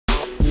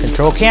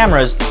control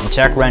cameras, and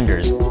check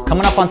renders.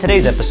 Coming up on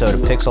today's episode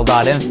of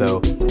Pixil.info,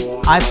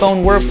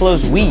 iPhone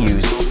workflows we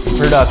use in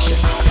production.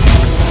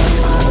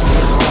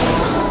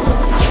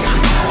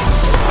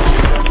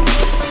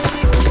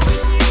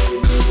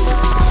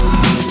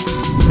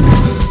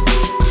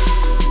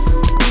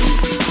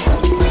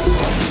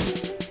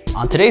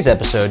 On today's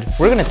episode,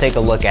 we're going to take a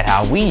look at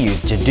how we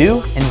use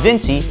Jaddu and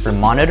Veency for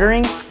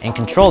monitoring and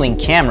controlling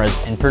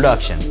cameras in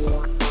production.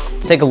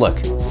 Let's take a look.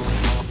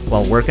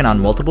 While working on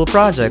multiple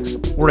projects,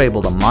 we're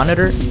able to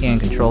monitor and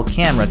control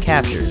camera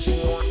captures.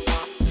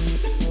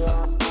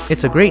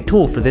 It's a great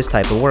tool for this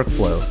type of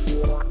workflow.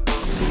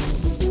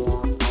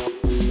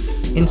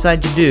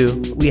 Inside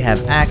Jaddu, we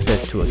have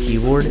access to a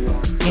keyboard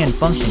and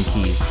function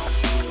keys.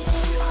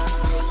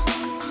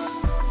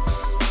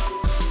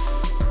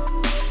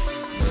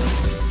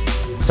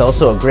 It's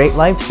also a great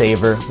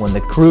lifesaver when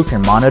the crew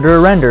can monitor a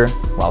render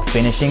while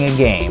finishing a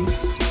game.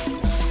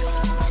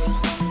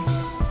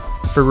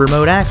 For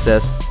remote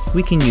access,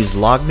 we can use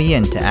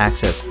LogMeIn to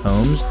access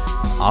homes,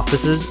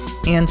 offices,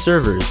 and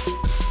servers.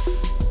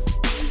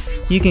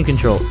 You can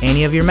control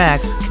any of your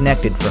Macs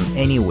connected from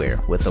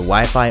anywhere with a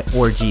Wi-Fi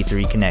or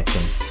G3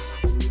 connection.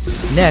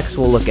 Next,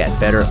 we'll look at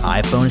better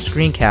iPhone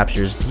screen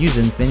captures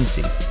using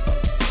Veency.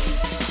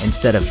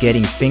 Instead of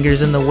getting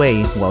fingers in the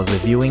way while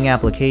reviewing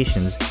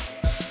applications,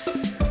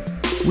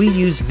 we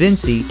use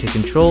Veency to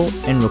control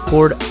and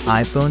record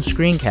iPhone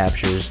screen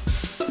captures.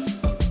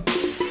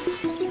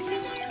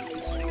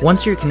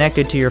 Once you're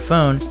connected to your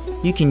phone,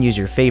 you can use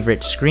your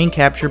favorite screen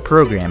capture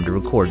program to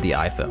record the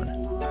iPhone.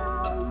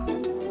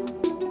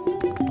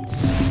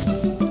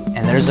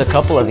 And there's a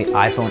couple of the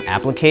iPhone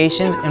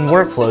applications and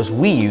workflows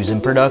we use in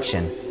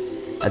production.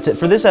 That's it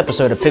for this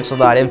episode of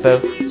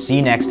Pixil.info. See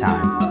you next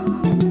time.